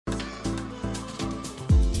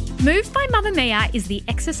Move by Mamamia is the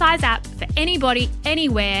exercise app for anybody,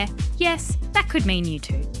 anywhere. Yes, that could mean you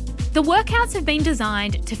too. The workouts have been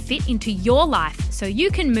designed to fit into your life so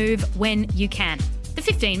you can move when you can. The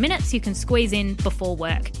 15 minutes you can squeeze in before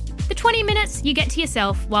work. The 20 minutes you get to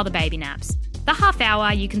yourself while the baby naps. The half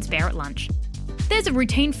hour you can spare at lunch. There's a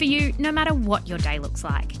routine for you no matter what your day looks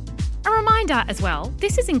like. A reminder as well,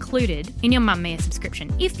 this is included in your Mamamia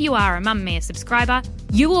subscription. If you are a Mamamia subscriber,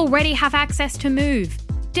 you already have access to Move.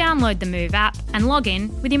 Download the Move app and log in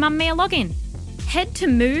with your Mamamia login. Head to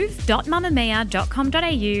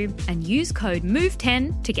move.mamamia.com.au and use code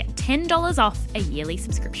MOVE10 to get $10 off a yearly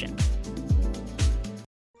subscription.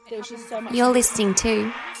 You're listening to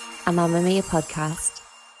a Mamamia podcast.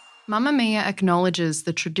 Mamamia acknowledges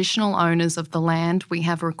the traditional owners of the land we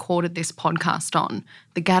have recorded this podcast on,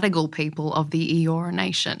 the Gadigal people of the Eora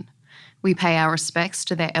Nation. We pay our respects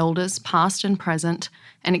to their elders, past and present,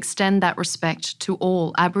 and extend that respect to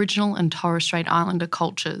all Aboriginal and Torres Strait Islander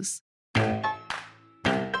cultures.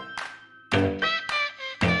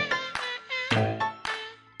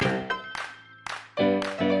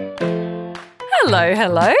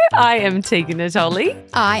 Hello. I am Tegan Natoli.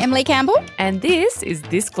 I am Lee Campbell. And this is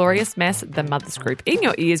This Glorious Mess, the Mothers Group in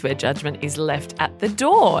your ears where judgment is left at the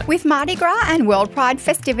door. With Mardi Gras and World Pride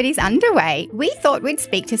festivities underway, we thought we'd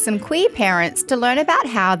speak to some queer parents to learn about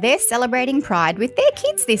how they're celebrating Pride with their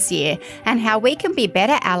kids this year and how we can be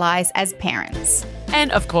better allies as parents. And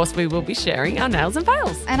of course, we will be sharing our nails and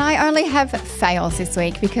fails. And I only have fails this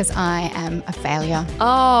week because I am a failure.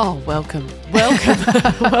 Oh, welcome.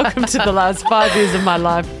 Welcome to the last 5 years of my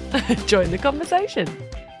life. Join the conversation.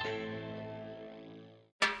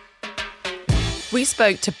 We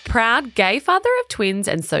spoke to proud gay father of twins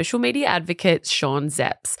and social media advocate Sean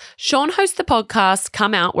Zepps. Sean hosts the podcast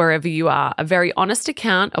Come Out Wherever You Are, a very honest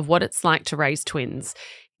account of what it's like to raise twins.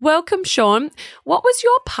 Welcome, Sean. What was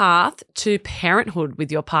your path to parenthood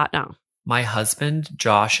with your partner? My husband,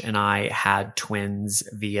 Josh, and I had twins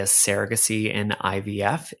via surrogacy and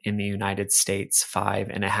IVF in the United States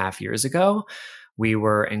 5.5 years ago. We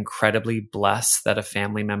were incredibly blessed that a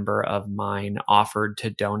family member of mine offered to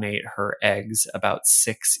donate her eggs about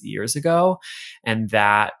 6 years ago. And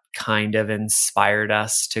that kind of inspired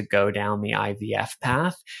us to go down the IVF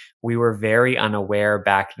path. We were very unaware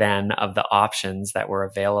back then of the options that were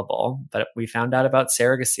available, but we found out about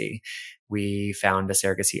surrogacy. We found a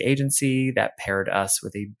surrogacy agency that paired us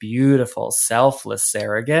with a beautiful, selfless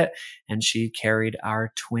surrogate, and she carried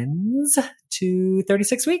our twins to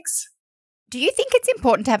 36 weeks. Do you think it's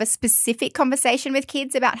important to have a specific conversation with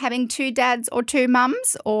kids about having two dads or two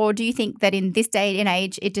mums? Or do you think that in this day and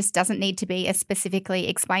age, it just doesn't need to be a specifically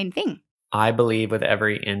explained thing? I believe with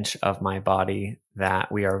every inch of my body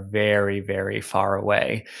that we are very, very far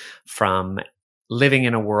away from living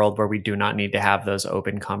in a world where we do not need to have those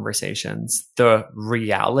open conversations. The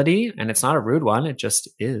reality, and it's not a rude one, it just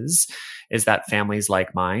is that families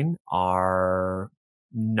like mine are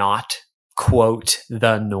not, quote,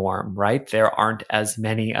 the norm, right? There aren't as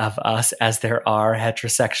many of us as there are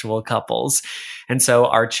heterosexual couples. And so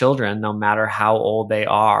our children, no matter how old they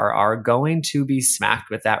are going to be smacked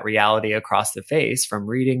with that reality across the face from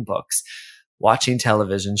reading books, watching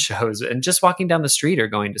television shows, and just walking down the street or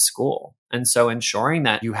going to school. And so ensuring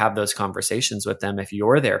that you have those conversations with them if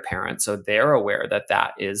you're their parent, so they're aware that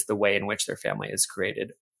that is the way in which their family is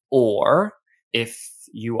created. Or if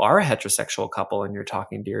you are a heterosexual couple and you're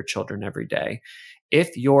talking to your children every day,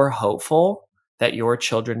 if you're hopeful that your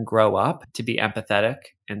children grow up to be empathetic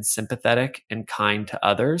and sympathetic and kind to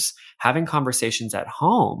others, having conversations at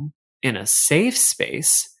home in a safe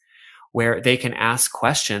space where they can ask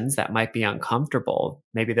questions that might be uncomfortable,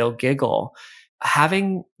 maybe they'll giggle,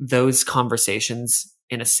 having those conversations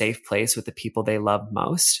in a safe place with the people they love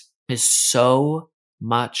most is so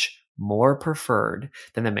much more preferred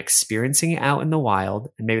than them experiencing it out in the wild.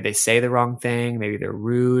 And maybe they say the wrong thing, maybe they're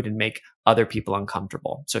rude and make other people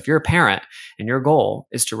uncomfortable. So if you're a parent and your goal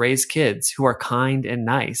is to raise kids who are kind and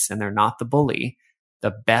nice and they're not the bully,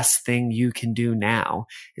 the best thing you can do now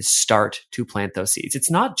is start to plant those seeds. It's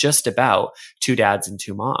not just about two dads and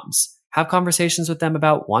two moms. Have conversations with them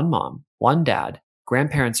about one mom, one dad,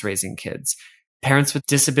 grandparents raising kids, parents with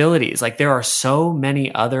disabilities. Like there are so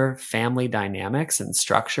many other family dynamics and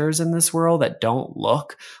structures in this world that don't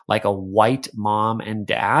look like a white mom and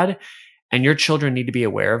dad. And your children need to be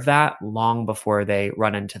aware of that long before they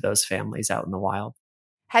run into those families out in the wild.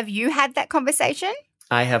 Have you had that conversation?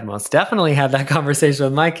 I have most definitely had that conversation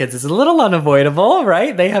with my kids. It's a little unavoidable,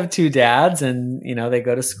 right? They have two dads and, they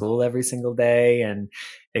go to school every single day and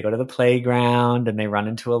they go to the playground and they run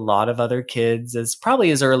into a lot of other kids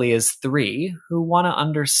probably as early as 3 who want to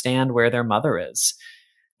understand where their mother is.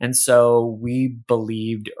 And so we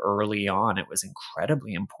believed early on it was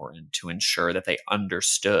incredibly important to ensure that they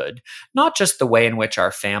understood not just the way in which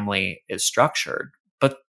our family is structured,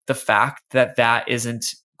 but the fact that that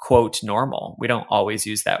isn't, quote, normal. We don't always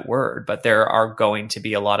use that word, but there are going to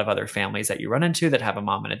be a lot of other families that you run into that have a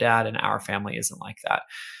mom and a dad, and our family isn't like that.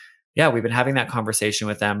 Yeah, we've been having that conversation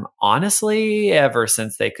with them, honestly, ever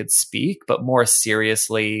since they could speak, but more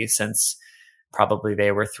seriously since probably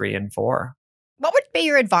they were 3 and 4. What would be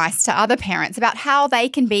your advice to other parents about how they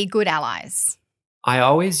can be good allies? I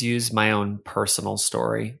always use my own personal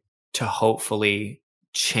story to hopefully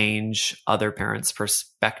change other parents'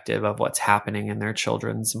 perspective of what's happening in their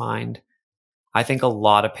children's mind. I think a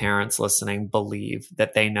lot of parents listening believe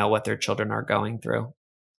that they know what their children are going through,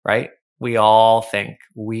 right? We all think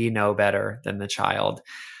we know better than the child.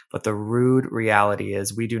 But the rude reality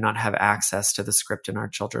is we do not have access to the script in our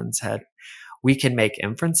children's head. We can make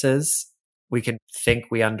inferences. We can think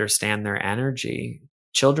we understand their energy.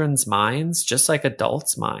 Children's minds, just like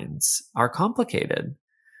adults' minds, are complicated.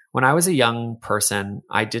 When I was a young person,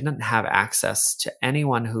 I didn't have access to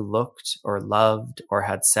anyone who looked or loved or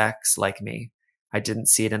had sex like me. I didn't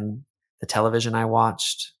see it in the television I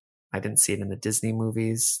watched. I didn't see it in the Disney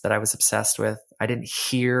movies that I was obsessed with. I didn't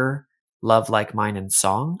hear love like mine in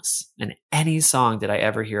songs. In any song did I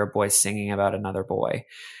ever hear a boy singing about another boy.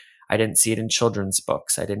 I didn't see it in children's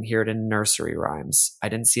books. I didn't hear it in nursery rhymes. I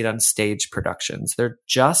didn't see it on stage productions. There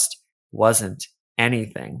just wasn't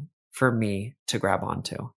anything for me to grab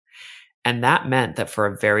onto. And that meant that for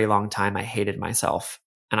a very long time, I hated myself.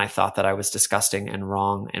 And I thought that I was disgusting and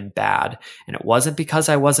wrong and bad. And it wasn't because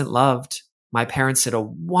I wasn't loved. My parents did a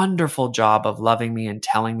wonderful job of loving me and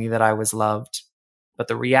telling me that I was loved. But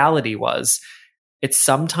the reality was, it's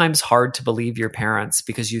sometimes hard to believe your parents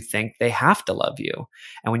because you think they have to love you.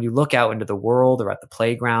 And when you look out into the world or at the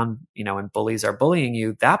playground, and bullies are bullying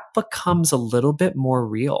you, that becomes a little bit more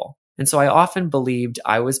real. And so I often believed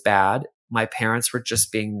I was bad. My parents were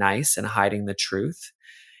just being nice and hiding the truth,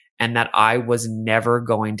 and that I was never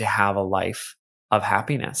going to have a life of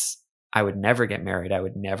happiness. I would never get married. I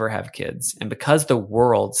would never have kids. And because the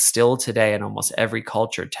world still today in almost every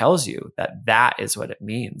culture tells you that that is what it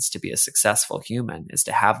means to be a successful human, is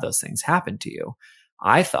to have those things happen to you,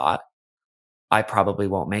 I thought I probably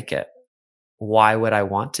won't make it. Why would I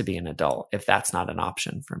want to be an adult if that's not an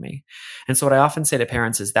option for me? And so what I often say to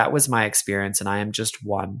parents is that was my experience, and I am just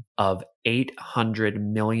one of 800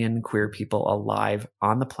 million queer people alive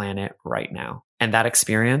on the planet right now. And that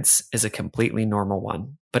experience is a completely normal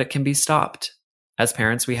one, but it can be stopped. As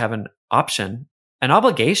parents, we have an option, an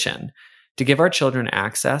obligation to give our children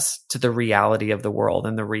access to the reality of the world.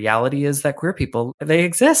 And the reality is that queer people, they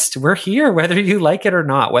exist. We're here, whether you like it or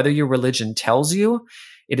not, whether your religion tells you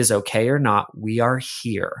it is okay or not, we are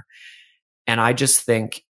here. And I just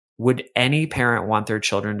think, would any parent want their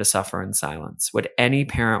children to suffer in silence? Would any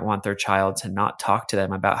parent want their child to not talk to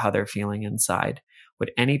them about how they're feeling inside?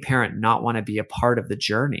 Would any parent not want to be a part of the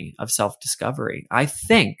journey of self-discovery? I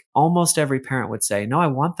think almost every parent would say, no, I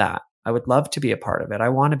want that. I would love to be a part of it. I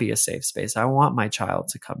want to be a safe space. I want my child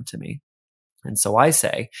to come to me. And so I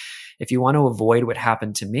say, if you want to avoid what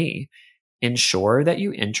happened to me, ensure that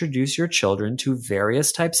you introduce your children to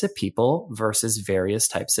various types of people versus various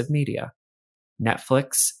types of media.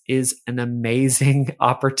 Netflix is an amazing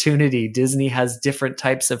opportunity. Disney has different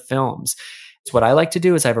types of films. So what I like to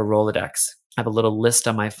do is I have a Rolodex. I have a little list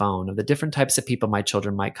on my phone of the different types of people my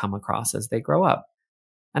children might come across as they grow up.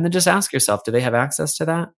 And then just ask yourself, do they have access to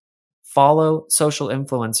that? Follow social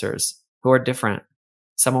influencers who are different.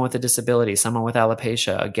 Someone with a disability, someone with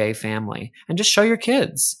alopecia, a gay family, and just show your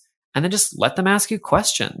kids. And then just let them ask you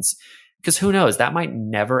questions. Because who knows, that might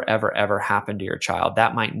never, ever, ever happen to your child.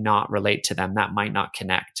 That might not relate to them. That might not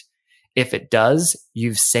connect. If it does,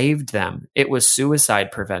 you've saved them. It was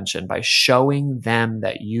suicide prevention by showing them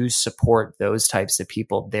that you support those types of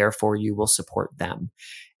people. Therefore, you will support them.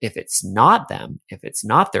 If it's not them, if it's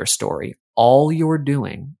not their story, all you're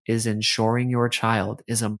doing is ensuring your child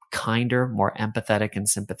is a kinder, more empathetic and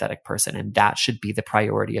sympathetic person. And that should be the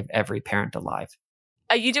priority of every parent alive.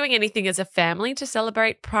 Are you doing anything as a family to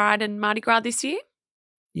celebrate Pride and Mardi Gras this year?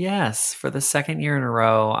 Yes, for the second year in a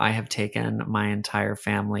row, I have taken my entire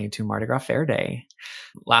family to Mardi Gras Fair Day.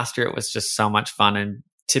 Last year, it was just so much fun, and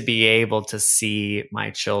to be able to see my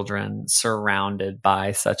children surrounded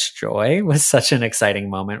by such joy was such an exciting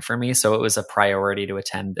moment for me. So it was a priority to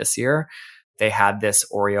attend this year. They had this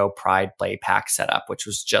Oreo Pride Play Pack set up, which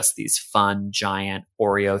was just these fun, giant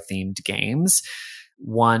Oreo-themed games.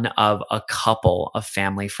 One of a couple of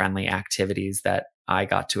family-friendly activities that I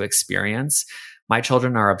got to experience. my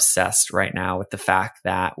children are obsessed right now with the fact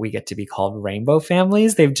that we get to be called rainbow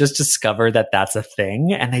families. They've just discovered that that's a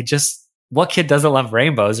thing, and what kid doesn't love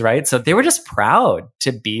rainbows, right? So they were just proud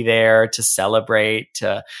to be there, to celebrate,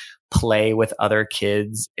 to play with other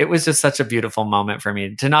kids. It was just such a beautiful moment for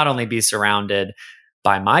me to not only be surrounded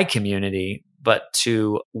by my community, but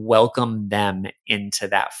to welcome them into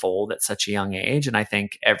that fold at such a young age. And I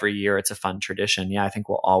think every year it's a fun tradition. Yeah, I think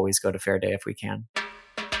we'll always go to Fair Day if we can.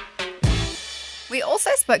 We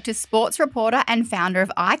also spoke to sports reporter and founder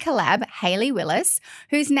of iCollab, Hayley Willis,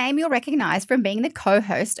 whose name you'll recognise from being the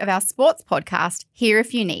co-host of our sports podcast, Here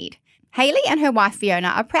If You Need. Hayley and her wife Fiona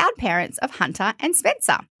are proud parents of Hunter and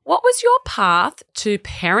Spencer. What was your path to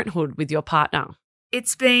parenthood with your partner?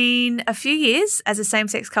 It's been a few years. As a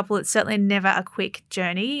same-sex couple, it's certainly never a quick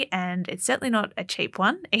journey, and it's certainly not a cheap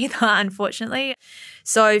one either, unfortunately.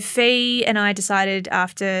 So Fee and I decided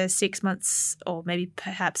after 6 months or maybe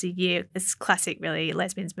perhaps a year, it's classic really,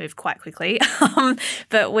 lesbians move quite quickly,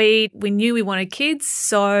 but we knew we wanted kids.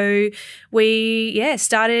 So we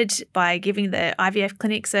started by giving the IVF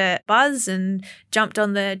clinics a buzz and jumped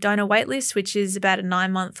on the donor wait list, which is about a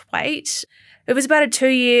 9-month wait. It was about a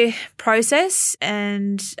 2-year process,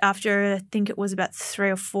 and after I think it was about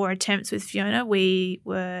 3 or 4 attempts with Fiona, we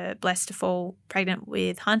were blessed to fall pregnant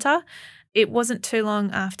with Hunter. It wasn't too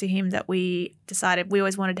long after him that we decided we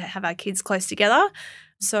always wanted to have our kids close together.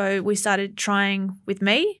 So we started trying with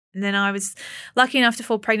me, and then I was lucky enough to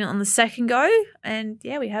fall pregnant on the second go, and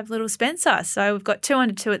we have little Spencer. So we've got 2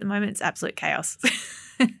 under 2 at the moment. It's absolute chaos.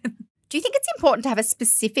 Do you think it's important to have a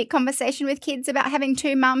specific conversation with kids about having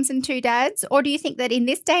 2 mums and 2 dads, or do you think that in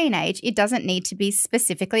this day and age it doesn't need to be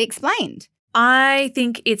specifically explained? I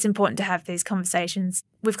think it's important to have these conversations.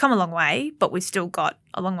 We've come a long way, but we've still got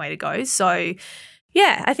a long way to go. So,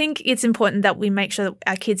 I think it's important that we make sure that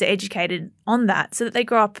our kids are educated on that so that they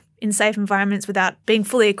grow up in safe environments without being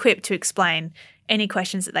fully equipped to explain any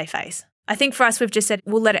questions that they face. I think for us, we've just said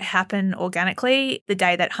we'll let it happen organically. The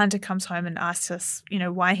day that Hunter comes home and asks us,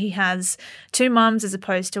 why he has 2 mums as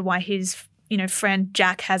opposed to why his, friend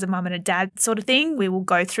Jack has a mum and a dad sort of thing, we will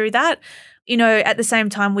go through that. At the same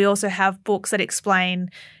time, we also have books that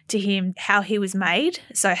explain to him how he was made,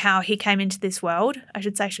 so how he came into this world. I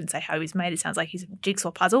shouldn't say how he was made. It sounds like he's a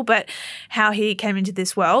jigsaw puzzle, but how he came into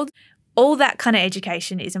this world. All that kind of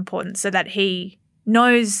education is important so that he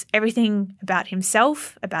knows everything about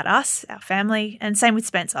himself, about us, our family, and same with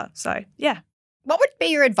Spencer. So, What would be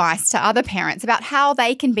your advice to other parents about how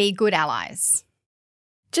they can be good allies?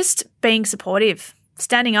 Just being supportive,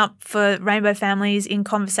 standing up for rainbow families in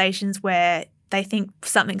conversations where they think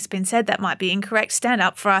something's been said that might be incorrect. Stand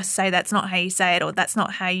up for us, say that's not how you say it, or that's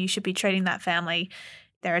not how you should be treating that family.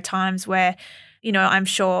 There are times where I'm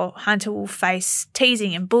sure Hunter will face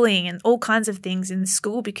teasing and bullying and all kinds of things in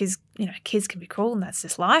school because, kids can be cruel and that's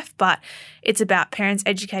just life. But it's about parents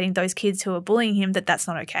educating those kids who are bullying him that that's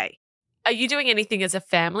not okay. Are you doing anything as a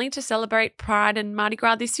family to celebrate Pride and Mardi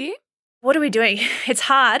Gras this year? What are we doing? It's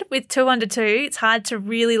hard with 2 under 2. It's hard to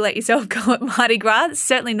really let yourself go at Mardi Gras. It's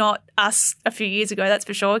certainly not us a few years ago, that's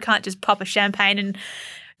for sure. Can't just pop a champagne and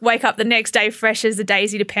wake up the next day fresh as a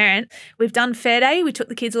daisy to parent. We've done Fair Day. We took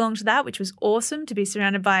the kids along to that, which was awesome to be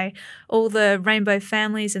surrounded by all the rainbow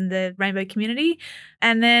families and the rainbow community.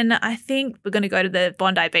 And then I think we're going to go to the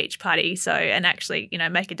Bondi Beach party and actually,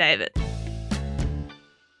 make a day of it.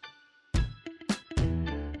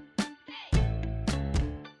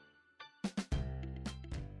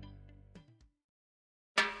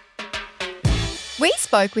 We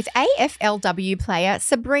spoke with AFLW player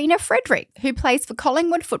Sabrina Frederick, who plays for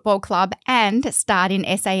Collingwood Football Club and starred in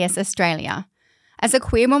SAS Australia. As a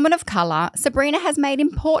queer woman of colour, Sabrina has made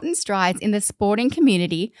important strides in the sporting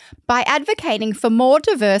community by advocating for more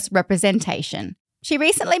diverse representation. She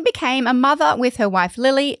recently became a mother with her wife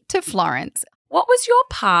Lily to Florence. What was your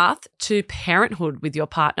path to parenthood with your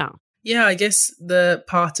partner? Yeah, I guess the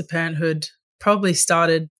path to parenthood probably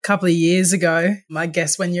started a couple of years ago. I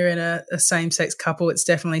guess when you're in a same-sex couple, it's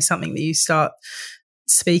definitely something that you start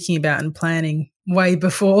speaking about and planning way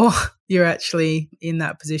before you're actually in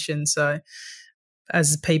that position. So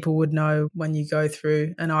as people would know, when you go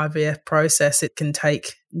through an IVF process, it can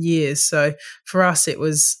take years. So for us, it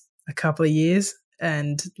was a couple of years,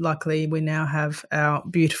 and luckily we now have our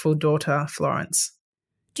beautiful daughter, Florence.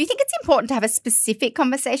 Do you think it's important to have a specific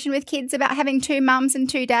conversation with kids about having 2 mums and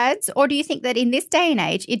 2 dads, or do you think that in this day and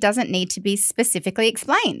age it doesn't need to be specifically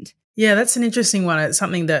explained? Yeah, that's an interesting one. It's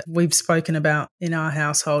something that we've spoken about in our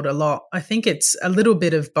household a lot. I think it's a little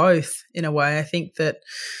bit of both in a way. I think that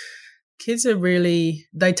kids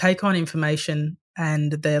they take on information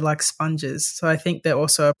and they're like sponges. So I think they're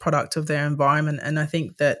also a product of their environment. And I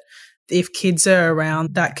think that if kids are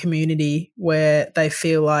around that community where they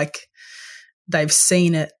feel like they've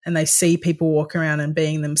seen it and they see people walk around and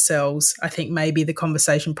being themselves, I think maybe the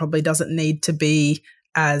conversation probably doesn't need to be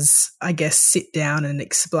as, I guess, sit down and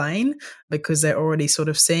explain, because they're already sort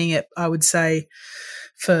of seeing it. I would say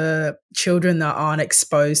for children that aren't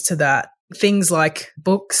exposed to that, things like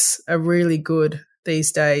books are really good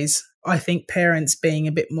these days. I think parents being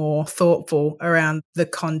a bit more thoughtful around the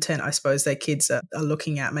content, I suppose, their kids are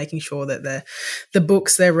looking at, making sure that the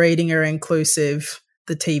books they're reading are inclusive,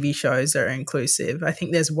 the TV shows are inclusive. I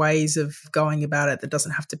think there's ways of going about it that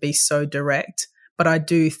doesn't have to be so direct, but I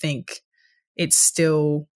do think it's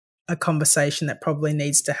still a conversation that probably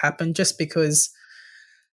needs to happen, just because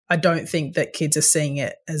I don't think that kids are seeing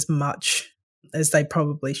it as much as they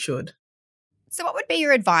probably should. So what would be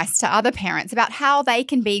your advice to other parents about how they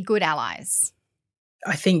can be good allies?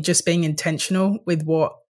 I think just being intentional with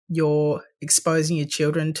what you're exposing your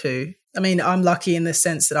children to. I mean, I'm lucky in the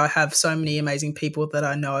sense that I have so many amazing people that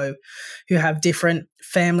I know who have different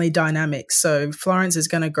family dynamics. So Florence is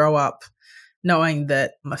going to grow up knowing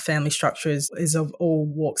that my family structure is of all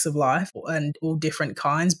walks of life and all different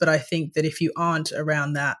kinds. But I think that if you aren't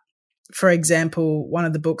around that, for example, one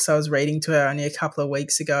of the books I was reading to her only a couple of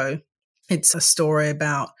weeks ago, it's a story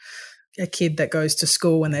about a kid that goes to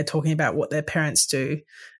school and they're talking about what their parents do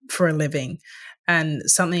for a living. And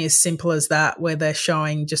something as simple as that, where they're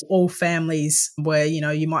showing just all families where, you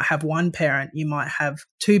know, you might have one parent, you might have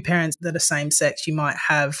two parents that are same sex, you might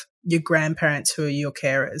have your grandparents who are your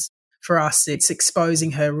carers. For us, it's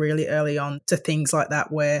exposing her really early on to things like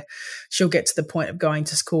that, where she'll get to the point of going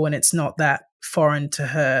to school and it's not that foreign to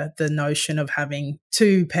her, the notion of having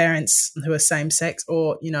two parents who are same sex,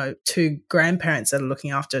 or, you know, two grandparents that are looking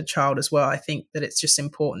after a child as well. I think that it's just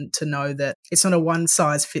important to know that it's not a one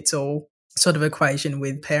size fits all sort of equation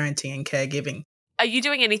with parenting and caregiving. Are you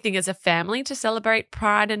doing anything as a family to celebrate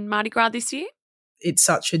Pride and Mardi Gras this year? It's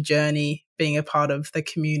such a journey being a part of the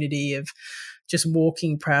community, of just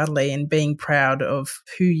walking proudly and being proud of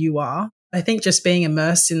who you are. I think just being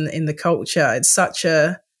immersed in the culture, it's such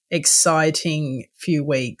a exciting few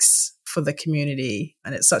weeks for the community,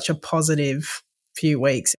 and it's such a positive few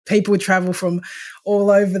weeks. People travel from all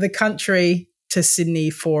over the country to Sydney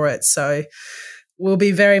for it. So we'll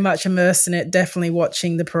be very much immersed in it, definitely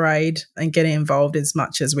watching the parade and getting involved as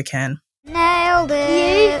much as we can. Nailed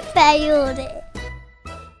it. You failed it.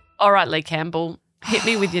 All right, Lee Campbell, hit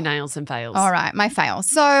me with your nails and fails. All right, my fail.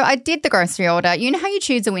 So I did the grocery order. You know how you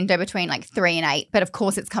choose a window between like 3 and 8, but of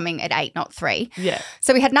course it's coming at 8, not 3. Yeah.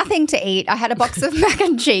 So we had nothing to eat. I had a box of mac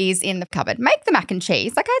and cheese in the cupboard. Make the mac and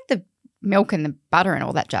cheese. Like, I had the milk and the butter and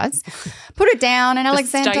all that jazz. Put it down, and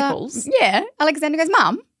Alexander. Staples. Yeah. Alexander goes,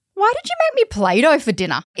 Mum, why did you make me Play-Doh for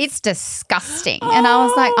dinner? It's disgusting. And I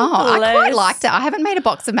was like, I quite liked it. I haven't made a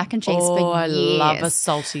box of mac and cheese for years. I love a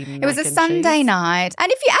salty mac and cheese. It was a Sunday night.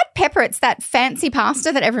 And if you add pepper, it's that fancy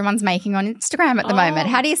pasta that everyone's making on Instagram at the moment.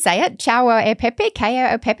 How do you say it? Ciao e pepe?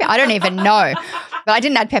 K-O pepe? I don't even know. But I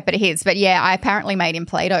didn't add pepper to his. But yeah, I apparently made him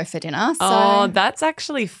Play-Doh for dinner. So that's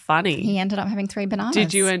actually funny. He ended up having 3 bananas.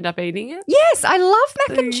 Did you end up eating it? Yes, I love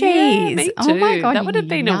mac and cheese. Yeah, me too. Oh my God. That would have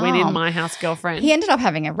been a win in my house, girlfriend. He ended up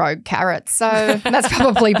having a rogue carrot. So that's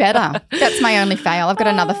probably better. That's my only fail. I've got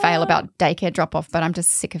another fail about daycare drop-off, but I'm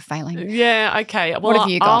just sick of failing. Yeah, okay. Well, what have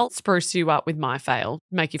you got? I'll spruce you up with my fail,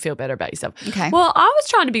 make you feel better about yourself. Okay. Well, I was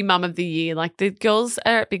trying to be mum of the year. Like, the girls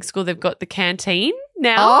are at big school, they've got the canteen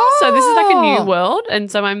now. So this is like a new world. And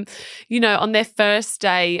so I'm, on their first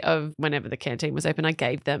day of whenever the canteen was open, I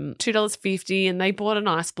gave them $2.50 and they bought an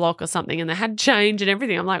ice block or something and they had change and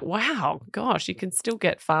everything. I'm like, wow, gosh, you can still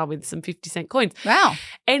get far with some 50-cent coins. Wow.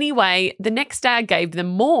 Anyway, the next day I gave them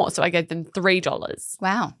more. So I gave them $3.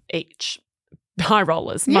 Wow. Each. High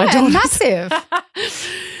rollers. Yeah, my daughters. massive.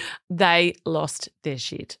 They lost their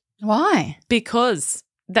shit. Why? Because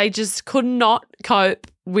they just could not cope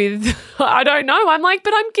with, I don't know. I'm like,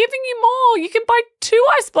 but I'm giving you more. You can buy 2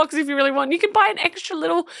 ice blocks if you really want. You can buy an extra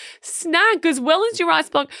little snack as well as your ice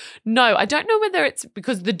block. No, I don't know whether it's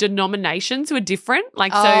because the denominations were different.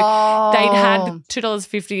 Like, so they'd had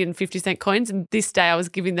 $2.50 and 50-cent coins, and this day I was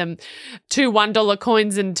giving them 2 $1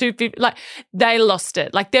 coins and 2 $2.50. Like, they lost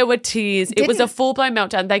it. Like, there were tears. It was a full-blown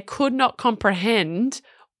meltdown. They could not comprehend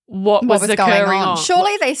what was going occurring on.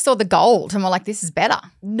 Surely they saw the gold and were like, this is better.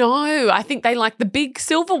 No, I think they like the big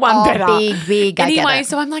silver one better. Big. Anyway,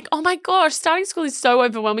 so I'm like, oh my gosh, starting school is so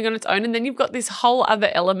overwhelming on its own. And then you've got this whole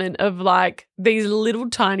other element of like these little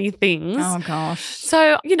tiny things. Oh gosh.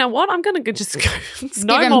 So you know what? I'm going to just go, Give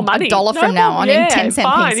no him more money. $1 from now on in 10-cent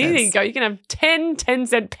fine. pieces. Here you go. You can have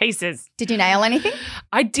 10-cent pieces. Did you nail anything?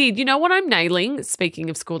 I did. You know what I'm nailing, speaking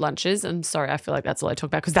of school lunches, I'm sorry, I feel like that's all I talk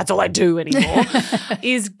about because that's all I do anymore,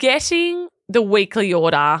 is getting the weekly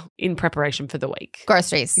order in preparation for the week.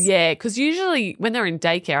 Groceries. Yeah, because usually when they're in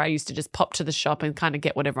daycare, I used to just pop to the shop and kind of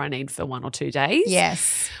get whatever I need for 1 or 2 days.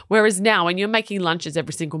 Yes. Whereas now when you're making lunches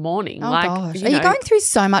every single morning, Are you going through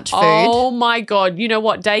so much food? Oh my God. You know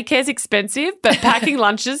what? Daycare's expensive, but packing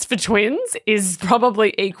lunches for twins is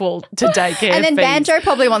probably equal to daycare And then fees. Banjo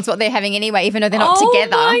probably wants what they're having anyway, even though they're not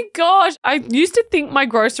together. Oh my gosh. I used to think my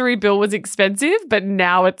grocery bill was expensive, but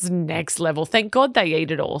now it's next level. Thank God they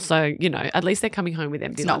eat it all. So, you know, at least they're coming home with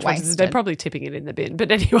empty not lunchboxes. wasted. They're probably tipping it in the bin.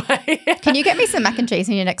 But anyway. Can you get me some mac and cheese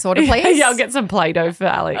in your next order, please? Yeah, I'll get some Play-Doh for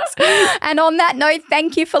Alex. And on that note,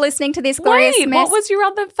 thank you for listening to this glorious Wait, mess. what was your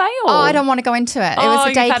other fail? Oh, I don't want to go into it. It was a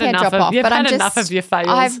you've had daycare enough drop-off. You've but had I'm enough of your fails.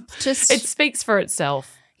 I've just... It speaks for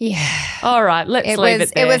itself. Yeah. All right, let's leave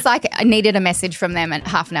it there. It was like I needed a message from them and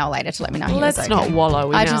half an hour later to let me know he was Let's okay. not wallow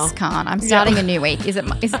in I our- just can't. I'm starting a new week.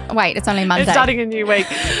 Wait, it's only Monday. It's starting a new week.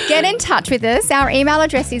 Get in touch with us. Our email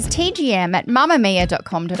address is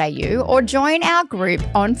tgm@mamamia.com.au or join our group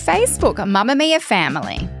on Facebook, Mamma Mia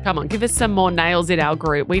Family. Come on, give us some more nails in our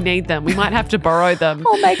group. We need them. We might have to borrow them.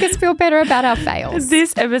 Or make us feel better about our fails.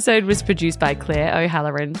 This episode was produced by Claire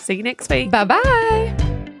O'Halloran. See you next week. Bye-bye.